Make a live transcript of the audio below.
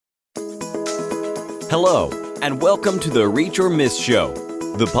Hello, and welcome to the Reach or Miss Show,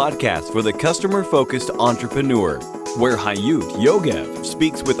 the podcast for the customer-focused entrepreneur, where Hayut Yogev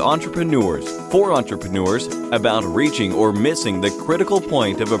speaks with entrepreneurs for entrepreneurs about reaching or missing the critical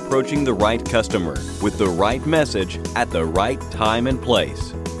point of approaching the right customer with the right message at the right time and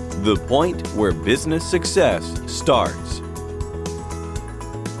place. The point where business success starts.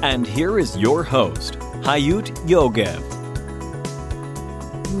 And here is your host, Hayut Yogev.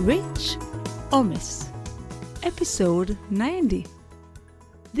 Reach or Miss, episode 90.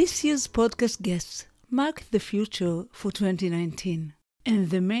 This year's podcast guests mark the future for 2019 and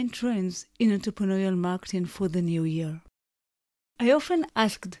the main trends in entrepreneurial marketing for the new year. I often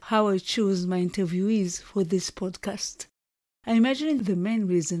asked how I choose my interviewees for this podcast. I imagine the main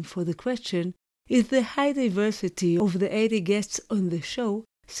reason for the question is the high diversity of the 80 guests on the show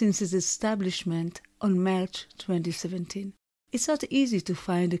since its establishment on March 2017. It's not easy to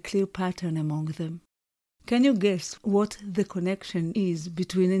find a clear pattern among them. Can you guess what the connection is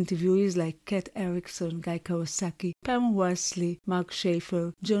between interviewees like Kat Erickson, Guy Kawasaki, Pam Wesley, Mark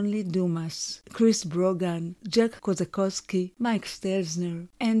Schaefer, John Lee Dumas, Chris Brogan, Jack Kozakowski, Mike Stelzner,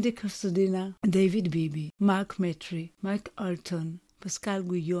 Andy Costodina, David Beebe, Mark Metry, Mike Alton, Pascal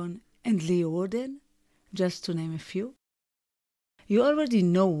Guyon, and Leo Warden, just to name a few? You already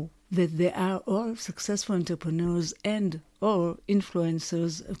know that they are all successful entrepreneurs and or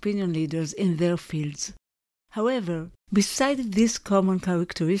influencers, opinion leaders in their fields. However, besides these common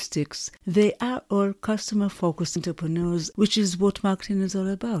characteristics, they are all customer-focused entrepreneurs, which is what marketing is all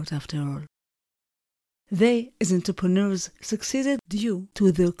about, after all. They, as entrepreneurs, succeeded due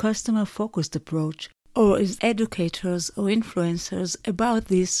to their customer-focused approach, or as educators or influencers about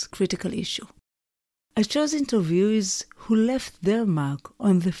this critical issue. I chose interviewees who left their mark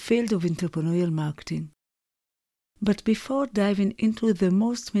on the field of entrepreneurial marketing. But before diving into the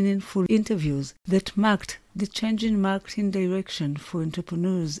most meaningful interviews that marked the change in marketing direction for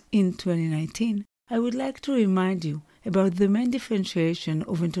entrepreneurs in 2019, I would like to remind you about the main differentiation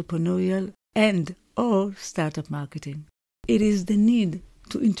of entrepreneurial and or startup marketing. It is the need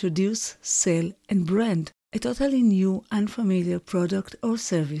to introduce, sell, and brand a totally new, unfamiliar product or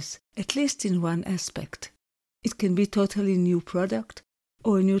service, at least in one aspect. It can be totally new product,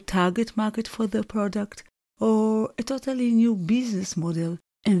 or a new target market for the product, or a totally new business model,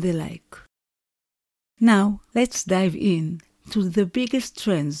 and the like. Now, let's dive in to the biggest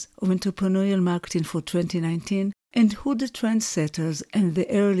trends of entrepreneurial marketing for 2019 and who the trendsetters and the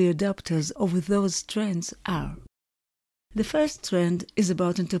early adopters of those trends are. The first trend is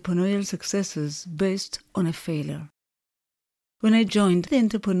about entrepreneurial successes based on a failure. When I joined the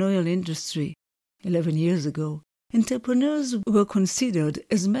entrepreneurial industry 11 years ago, entrepreneurs were considered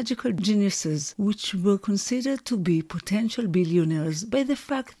as magical geniuses which were considered to be potential billionaires by the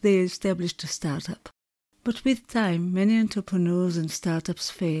fact they established a startup. But with time, many entrepreneurs and startups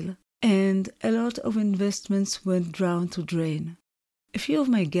fail, and a lot of investments went down to drain. A few of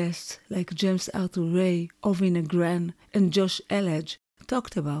my guests, like James Arthur Ray, Ovi Negran, and Josh Elledge,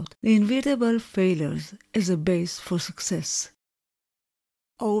 talked about the inevitable failures as a base for success.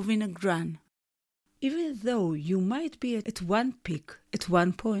 Ovi Negran: even though you might be at one peak at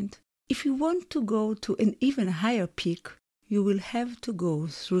one point, if you want to go to an even higher peak, you will have to go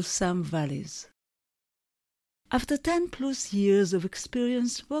through some valleys. After 10+ years of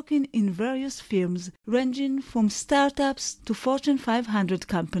experience working in various firms ranging from startups to Fortune 500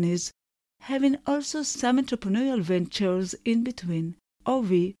 companies, having also some entrepreneurial ventures in between,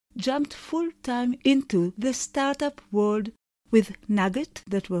 Ovi jumped full-time into the startup world with Nugget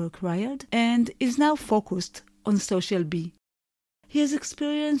that were acquired and is now focused on Social Bee. He has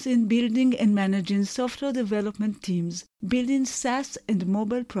experience in building and managing software development teams, building SaaS and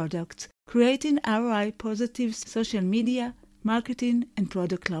mobile products, creating ROI-positive social media, marketing, and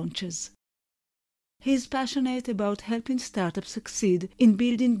product launches. He is passionate about helping startups succeed in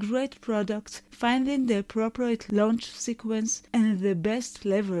building great products, finding the appropriate launch sequence, and the best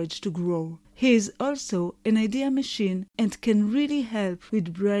leverage to grow. He is also an idea machine and can really help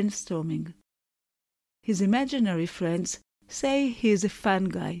with brainstorming. His imaginary friends say he is a fun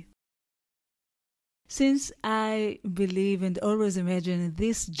guy. Since I believe and always imagine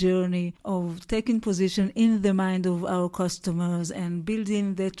this journey of taking position in the mind of our customers and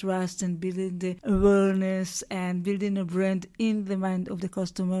building the trust and building the awareness and building a brand in the mind of the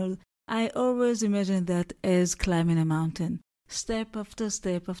customer, I always imagine that as climbing a mountain, step after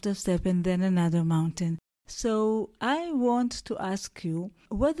step after step, and then another mountain. So I want to ask you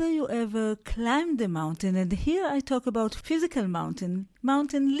whether you ever climbed the mountain, and here I talk about physical mountain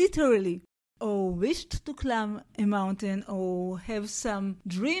literally. or wished to climb a mountain or have some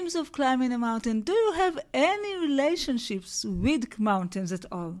dreams of climbing a mountain, do you have any relationships with mountains at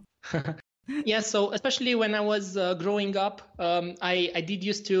all? Yeah, so especially when I was growing up, I did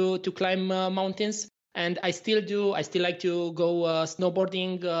used to climb mountains, and I still do. I still like to go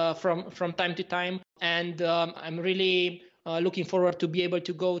snowboarding from time to time, and I'm really looking forward to be able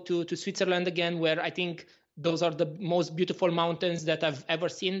to go to Switzerland again, where I think those are the most beautiful mountains that I've ever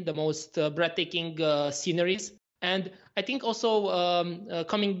seen, the most breathtaking sceneries. And I think also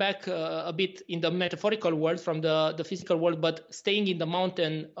coming back a bit in the metaphorical world from the physical world, but staying in the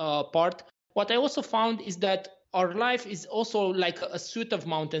mountain part, what I also found is that our life is also like a suite of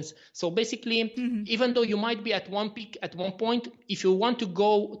mountains. So basically, even though you might be at one peak at one point, if you want to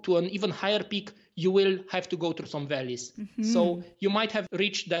go to an even higher peak, you will have to go through some valleys. So you might have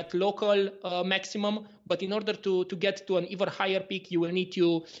reached that local maximum, but in order to get to an even higher peak, you will need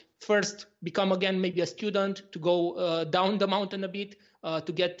to first become again maybe a student, to go down the mountain a bit,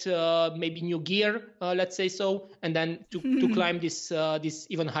 to get maybe new gear, let's say so, and then to climb this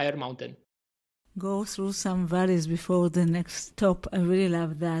even higher mountain. Go through some valleys before the next stop. I really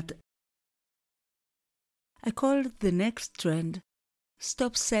love that. I call the next trend,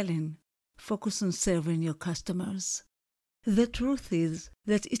 stop selling, focus on serving your customers. The truth is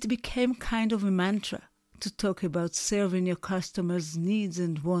that it became kind of a mantra to talk about serving your customers' needs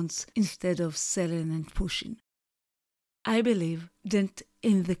and wants instead of selling and pushing. I believe that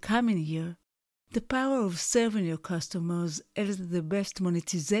in the coming year, the power of serving your customers as the best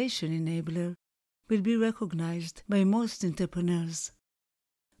monetization enabler will be recognized by most entrepreneurs.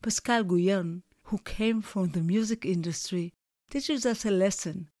 Pascal Guyon, who came from the music industry, teaches us a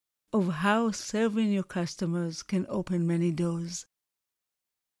lesson of how serving your customers can open many doors.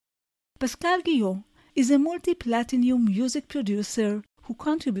 Pascal Guyon is a multi-platinum music producer who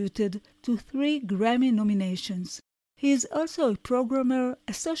contributed to 3 Grammy nominations. He is also a programmer,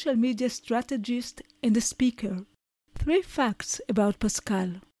 a social media strategist, and a speaker. 3 facts about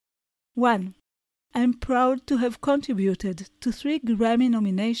Pascal. 1. I'm proud to have contributed to 3 Grammy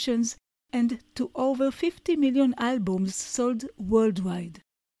nominations and to over 50 million albums sold worldwide.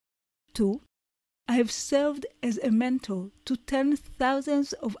 2. I have served as a mentor to tens of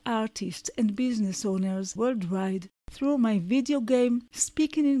thousands of artists and business owners worldwide through my video game,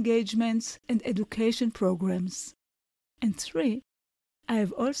 speaking engagements, and education programs. And 3. I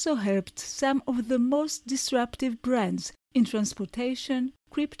have also helped some of the most disruptive brands in transportation,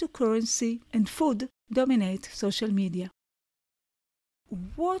 cryptocurrency, and food dominate social media.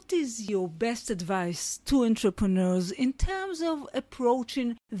 What is your best advice to entrepreneurs in terms of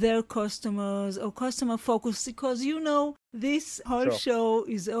approaching their customers or customer focus? Because this whole show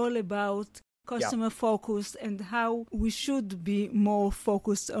is all about customer focus and how we should be more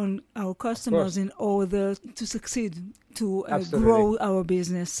focused on our customers in order to succeed, to grow our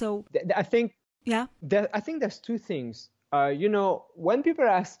business. So I think there's 2 things. When people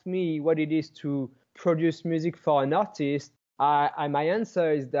ask me what it is to produce music for an artist, my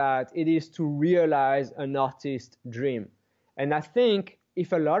answer is that it is to realize an artist's dream. And I think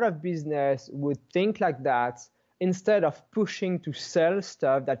if a lot of business would think like that, instead of pushing to sell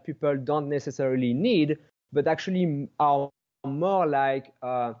stuff that people don't necessarily need, but actually are more like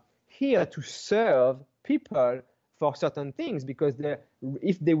here to serve people for certain things, because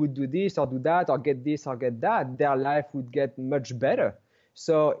if they would do this or do that or get this or get that, their life would get much better.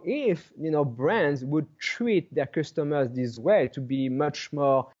 So if brands would treat their customers this way, to be much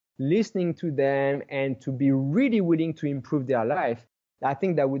more listening to them and to be really willing to improve their life, I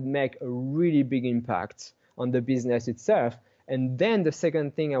think that would make a really big impact on the business itself. And then the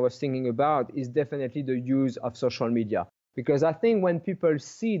second thing I was thinking about is definitely the use of social media, because I think when people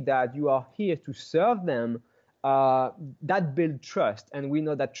see that you are here to serve them, that builds trust, and we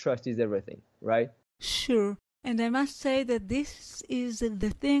know that trust is everything, right? Sure. And I must say that this is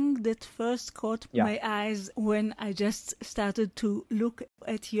the thing that first caught my eyes when I just started to look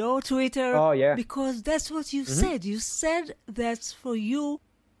at your Twitter. Oh, yeah. Because that's what you said. You said that for you,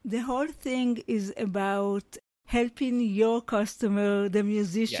 the whole thing is about helping your customer, the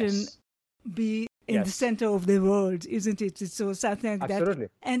musician, be in the center of the world, isn't it? It's so something like Absolutely.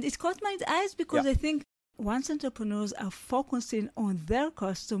 that. And it caught my eyes because I think once entrepreneurs are focusing on their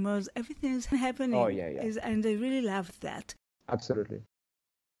customers, everything is happening. Oh, yeah. And I really love that. Absolutely.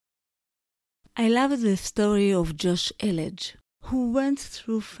 I love the story of Josh Elledge, who went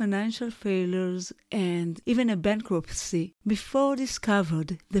through financial failures and even a bankruptcy before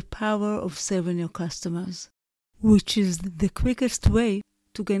discovered the power of serving your customers, which is the quickest way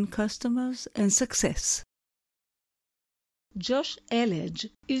to gain customers and success. Josh Elledge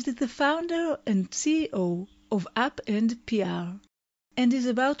is the founder and CEO of Upend PR and is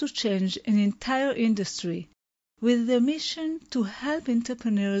about to change an entire industry with the mission to help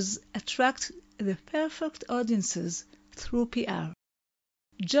entrepreneurs attract the perfect audiences through PR.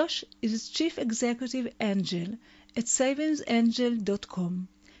 Josh is Chief Executive Angel at SavingsAngel.com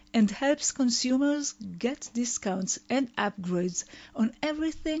and helps consumers get discounts and upgrades on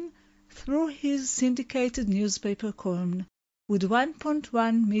everything through his syndicated newspaper column with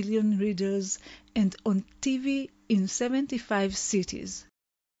 1.1 million readers and on TV in 75 cities.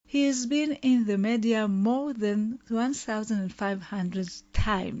 He has been in the media more than 1,500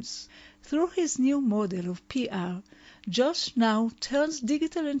 times. Through his new model of PR, Josh now turns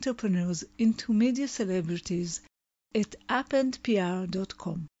digital entrepreneurs into media celebrities at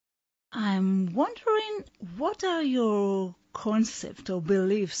upendpr.com. I'm wondering, what are your concepts or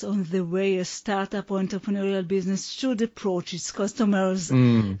beliefs on the way a startup or entrepreneurial business should approach its customers?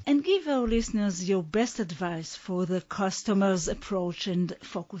 And give our listeners your best advice for the customer's approach and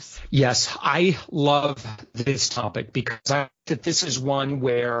focus. Yes, I love this topic because I think that this is one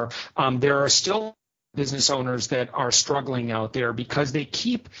where there are still business owners that are struggling out there because they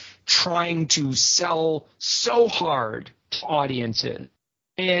keep trying to sell so hard to audiences.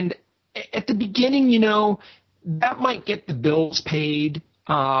 And at the beginning, that might get the bills paid.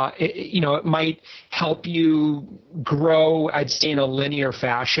 It might help you grow, I'd say, in a linear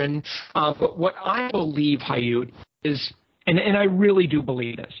fashion. But what I believe, Hayut, is, and I really do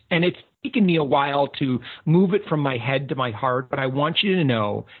believe this, and it's taken me a while to move it from my head to my heart, but I want you to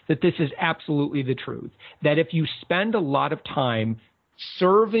know that this is absolutely the truth, that if you spend a lot of time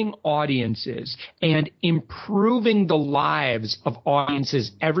serving audiences and improving the lives of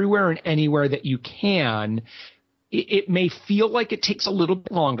audiences everywhere and anywhere that you can, it may feel like it takes a little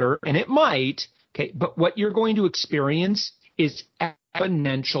bit longer, and it might, okay, but what you're going to experience is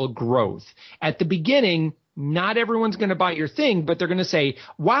exponential growth. At the beginning, not everyone's going to buy your thing, but they're going to say,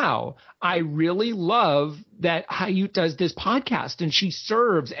 wow, I really love that Hayut does this podcast and she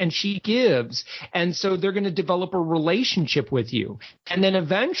serves and she gives. And so they're going to develop a relationship with you. And then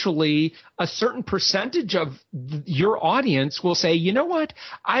eventually a certain percentage of your audience will say, you know what?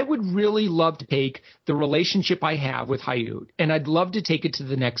 I would really love to take the relationship I have with Hayut and I'd love to take it to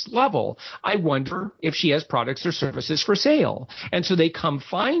the next level. I wonder if she has products or services for sale. And so they come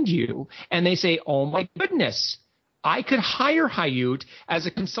find you and they say, oh my goodness, I could hire Hayut as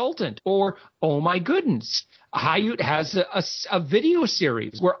a consultant, or, oh my goodness, Hayut has a video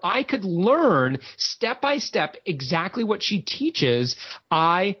series where I could learn step by step exactly what she teaches.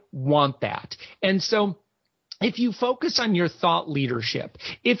 I want that. And so if you focus on your thought leadership,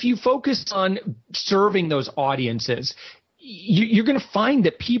 if you focus on serving those audiences, you're going to find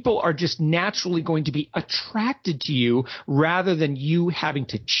that people are just naturally going to be attracted to you rather than you having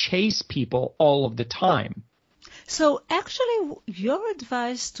to chase people all of the time. So actually, your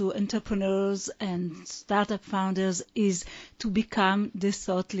advice to entrepreneurs and startup founders is to become the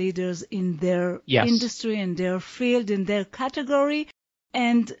thought leaders in their industry, in their field, in their category.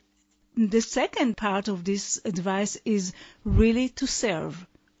 And the second part of this advice is really to serve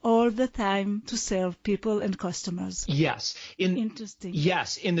all the time, to serve people and customers. Yes. Interesting.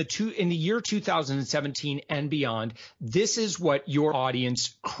 Yes. In the year 2017 and beyond, this is what your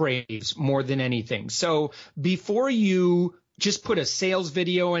audience craves more than anything. So before you just put a sales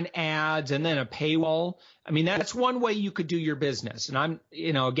video and ads and then a paywall, I mean, that's one way you could do your business. And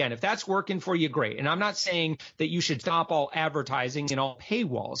again, if that's working for you, great. And I'm not saying that you should stop all advertising and all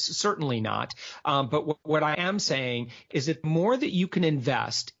paywalls, certainly not. But what I am saying is that the more that you can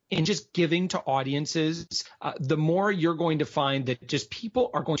invest in just giving to audiences, the more you're going to find that just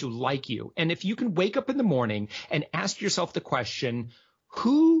people are going to like you. And if you can wake up in the morning and ask yourself the question,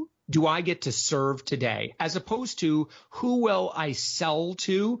 who do I get to serve today? As opposed to who will I sell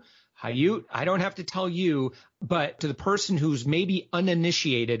to? Hayut, I don't have to tell you, but to the person who's maybe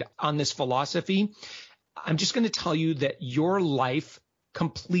uninitiated on this philosophy, I'm just going to tell you that your life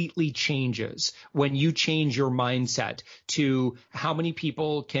completely changes when you change your mindset to how many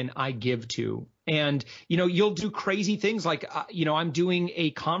people can I give to. And, you'll do crazy things like, I'm doing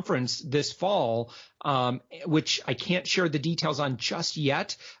a conference this fall, which I can't share the details on just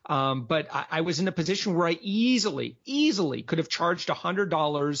yet. But I was in a position where I easily could have charged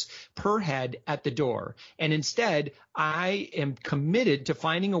 $100 per head at the door. And instead, I am committed to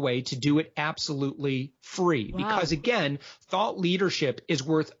finding a way to do it absolutely free. Wow. Because again, thought leadership is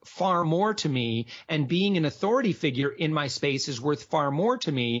worth far more to me, and being an authority figure in my space is worth far more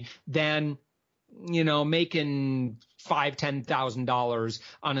to me than making $5,000-$10,000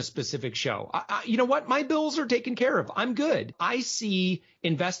 on a specific show. You know what? My bills are taken care of. I'm good. I see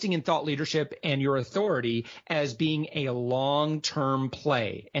investing in thought leadership and your authority as being a long-term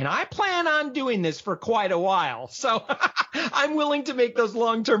play. And I plan on doing this for quite a while. So I'm willing to make those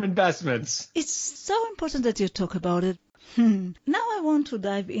long-term investments. It's so important that you talk about it. Now I want to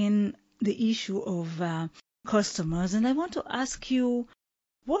dive in the issue of customers, and I want to ask you,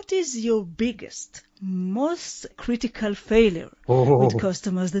 what is your biggest, most critical failure with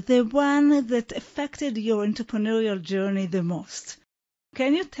customers, the one that affected your entrepreneurial journey the most?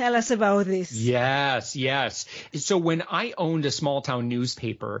 Can you tell us about this? Yes. So when I owned a small town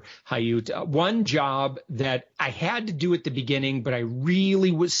newspaper, Hayut, one job that I had to do at the beginning, but I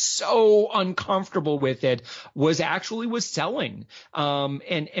really was so uncomfortable with it, was selling.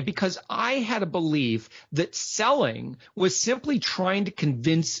 And because I had a belief that selling was simply trying to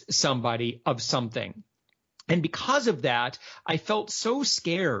convince somebody of something. And because of that, I felt so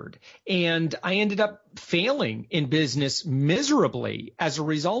scared, and I ended up failing in business miserably as a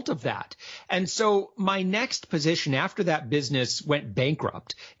result of that. And so my next position after that business went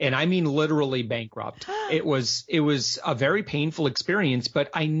bankrupt, and I mean literally bankrupt. It was a very painful experience, but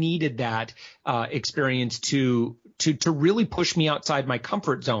I needed that experience to really push me outside my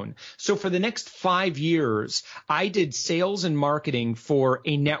comfort zone. So for the next 5 years, I did sales and marketing for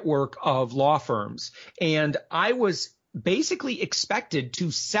a network of law firms, and I was basically expected to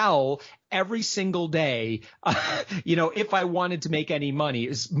sell every single day, if I wanted to make any money.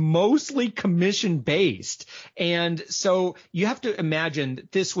 It's mostly commission based. And so you have to imagine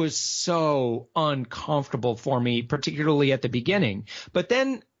that this was so uncomfortable for me, particularly at the beginning. But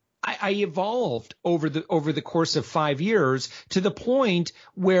then I evolved over the course of 5 years to the point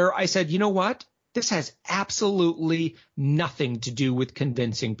where I said, you know what? This has absolutely nothing to do with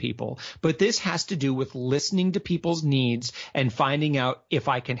convincing people, but this has to do with listening to people's needs and finding out if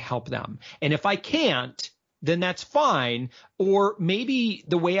I can help them. And if I can't, then that's fine. Or maybe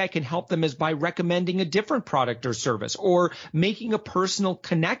the way I can help them is by recommending a different product or service, or making a personal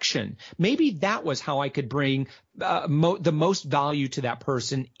connection. Maybe that was how I could bring the most value to that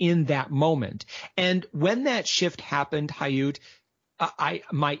person in that moment. And when that shift happened, Hayut,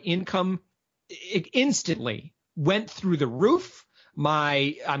 my income instantly went through the roof.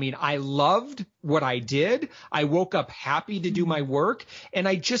 I loved what I did. I woke up happy to do my work, and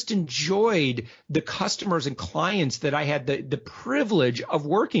I just enjoyed the customers and clients that I had the privilege of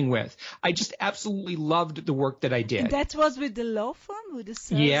working with. I just absolutely loved the work that I did. And that was with the law firm, with the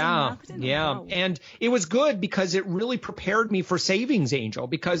sales and marketing? Yeah. Wow. And it was good because it really prepared me for Savings Angel,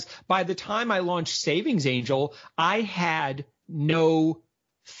 because by the time I launched Savings Angel, I had no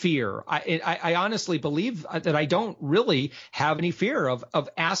fear. I honestly believe that I don't really have any fear of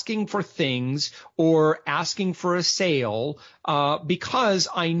asking for things or asking for a sale, because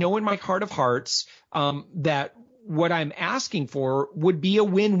I know in my heart of hearts that what I'm asking for would be a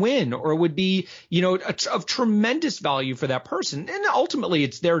win-win, or would be, of tremendous value for that person. And ultimately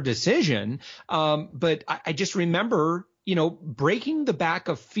it's their decision. But I just remember, breaking the back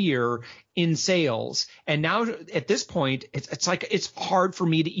of fear in sales. And now at this point, it's like, it's hard for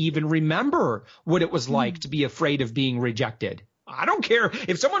me to even remember what it was like to be afraid of being rejected. I don't care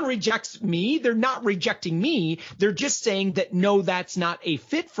if someone rejects me, they're not rejecting me. They're just saying that, no, that's not a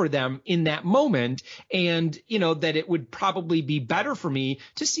fit for them in that moment. And, that it would probably be better for me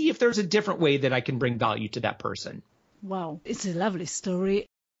to see if there's a different way that I can bring value to that person. Wow. It's a lovely story.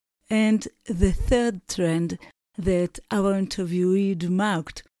 And the third trend that our interviewee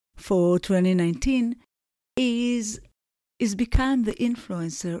marked for 2019 is become the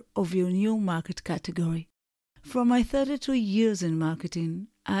influencer of your new market category. From my 32 years in marketing,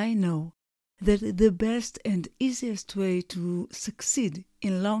 I know that the best and easiest way to succeed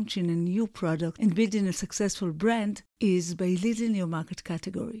in launching a new product and building a successful brand is by leading your market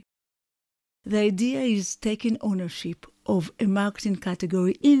category. The idea is taking ownership of a marketing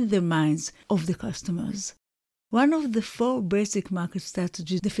category in the minds of the customers. One of the 4 basic market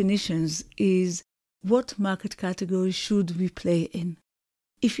strategy definitions is, what market category should we play in?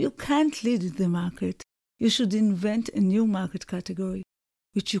 If you can't lead the market, you should invent a new market category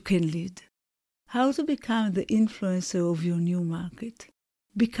which you can lead. How to become the influencer of your new market?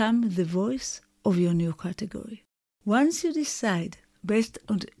 Become the voice of your new category. Once you decide, based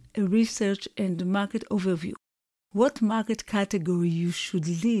on a research and market overview, what market category you should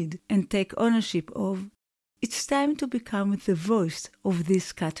lead and take ownership of, it's time to become the voice of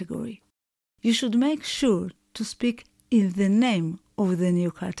this category. You should make sure to speak in the name of the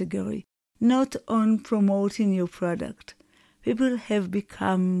new category, not on promoting your product, people have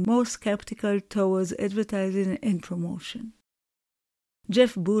become more skeptical towards advertising and promotion.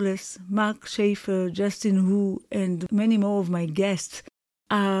 Jeff Bullis, Mark Schaefer, Justin Wu, and many more of my guests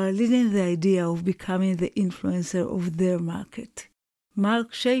are leading the idea of becoming the influencer of their market.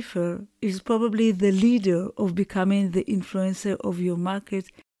 Mark Schaefer is probably the leader of becoming the influencer of your market,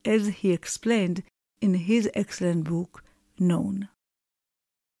 as he explained in his excellent book, Known.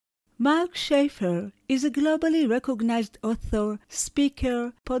 Mark Schaefer is a globally recognized author,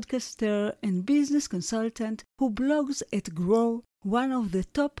 speaker, podcaster, and business consultant who blogs at Grow, one of the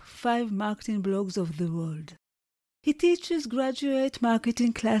top 5 marketing blogs of the world. He teaches graduate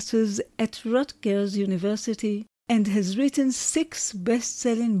marketing classes at Rutgers University and has written 6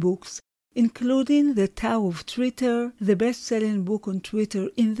 best-selling books, including The Tao of Twitter, the best-selling book on Twitter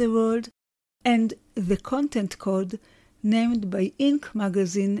in the world, and The Content Code, named by Inc.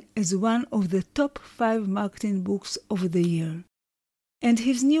 magazine as one of the top 5 marketing books of the year. And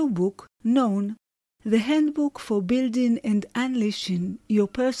his new book, Known, the handbook for building and unleashing your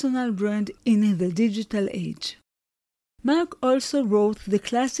personal brand in the digital age. Mark also wrote the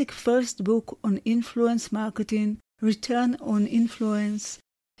classic first book on influence marketing, Return on Influence.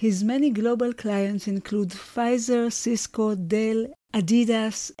 His many global clients include Pfizer, Cisco, Dell,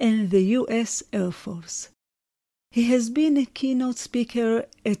 Adidas, and the U.S. Air Force. He has been a keynote speaker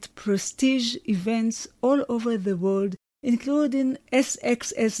at prestige events all over the world, including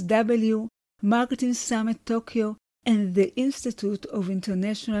SXSW, Marketing Summit Tokyo, and the Institute of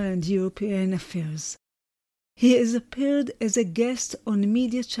International and European Affairs. He has appeared as a guest on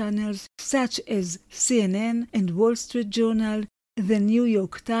media channels such as CNN and Wall Street Journal, The New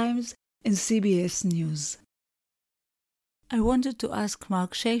York Times, and CBS News. I wanted to ask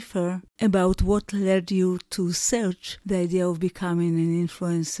Mark Schaefer about what led you to search the idea of becoming an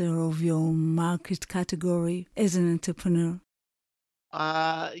influencer of your market category as an entrepreneur.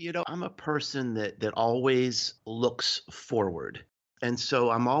 I'm a person that always looks forward. And so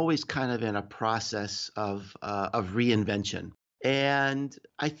I'm always kind of in a process of reinvention. And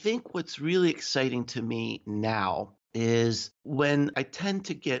I think what's really exciting to me now is when I tend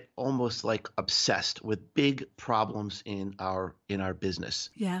to get almost like obsessed with big problems in our business.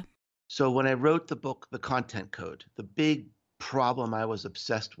 Yeah. So when I wrote the book, The Content Code, the big problem I was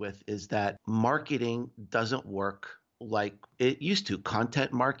obsessed with is that marketing doesn't work like it used to.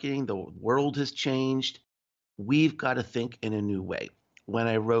 Content marketing, the world has changed. We've got to think in a new way. When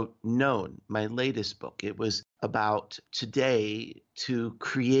I wrote Known, my latest book, it was about today to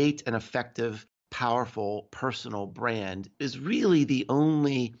create an effective, powerful personal brand is really the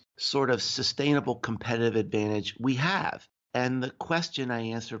only sort of sustainable competitive advantage we have. And the question I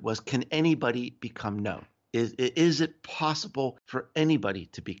answered was, can anybody become known? Is it possible for anybody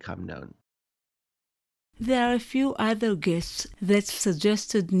to become known? There are a few other guests that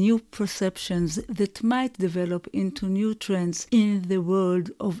suggested new perceptions that might develop into new trends in the world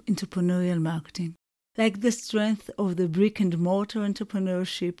of entrepreneurial marketing, like the strength of the brick-and-mortar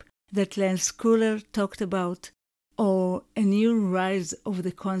entrepreneurship that Lance Kuller talked about, or a new rise of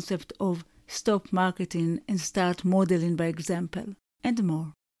the concept of stop marketing and start modeling by example, and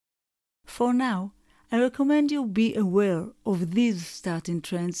more. For now, I recommend you be aware of these starting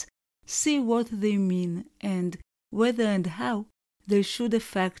trends, see what they mean, and whether and how they should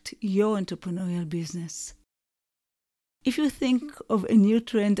affect your entrepreneurial business. If you think of a new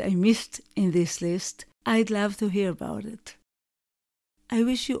trend I missed in this list, I'd love to hear about it. I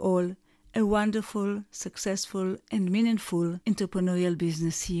wish you all a wonderful, successful, and meaningful entrepreneurial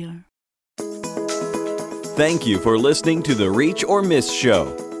business year. Thank you for listening to the Reach or Miss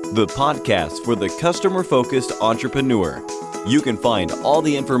Show, the podcast for the customer-focused entrepreneur. You can find all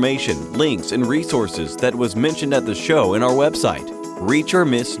the information, links, and resources that was mentioned at the show in our website,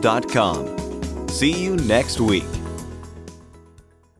 reachormiss.com. See you next week.